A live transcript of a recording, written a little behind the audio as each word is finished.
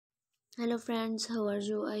Hello friends, how are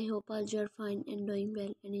you? I hope all you are fine and doing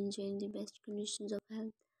well and enjoying the best conditions of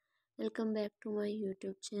health. Welcome back to my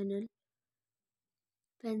YouTube channel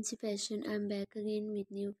Fancy Fashion. I'm back again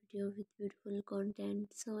with new video with beautiful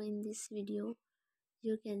content. So in this video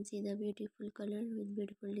you can see the beautiful color with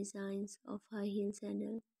beautiful designs of high heel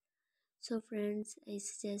sandal. So friends, I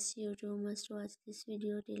suggest you to must watch this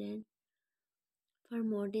video till end for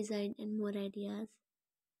more design and more ideas,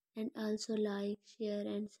 and also like, share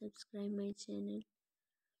and subscribe my channel.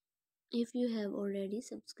 If you have already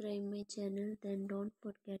subscribed my channel, then don't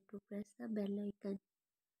forget to press the bell icon.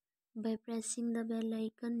 By pressing the bell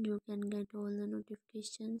icon, you can get all the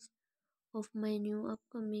notifications of my new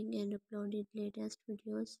upcoming and uploaded latest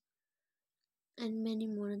videos and many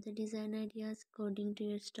more other design ideas according to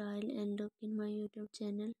your style and look in my YouTube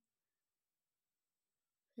channel.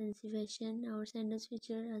 Fancy Fashion. Our sandals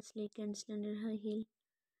feature a sleek and slender high heel,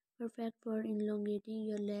 perfect for elongating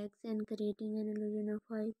your legs and creating an illusion of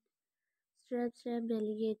height. Strap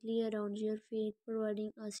delicately around your feet,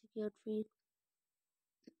 providing a secure fit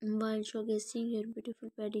while showcasing your beautiful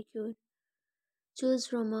pedicure. Choose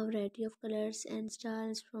from a variety of colors and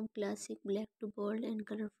styles from classic black to bold and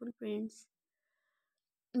colorful prints.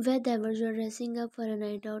 Whether you're dressing up for a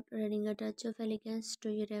night out or adding a touch of elegance to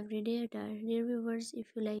your everyday attire. Dear viewers, if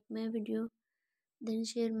you like my video, then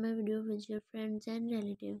share my video with your friends and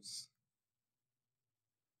relatives.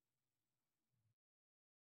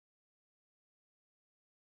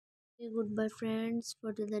 Okay, goodbye friends,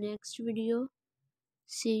 for the next video.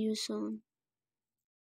 See you soon.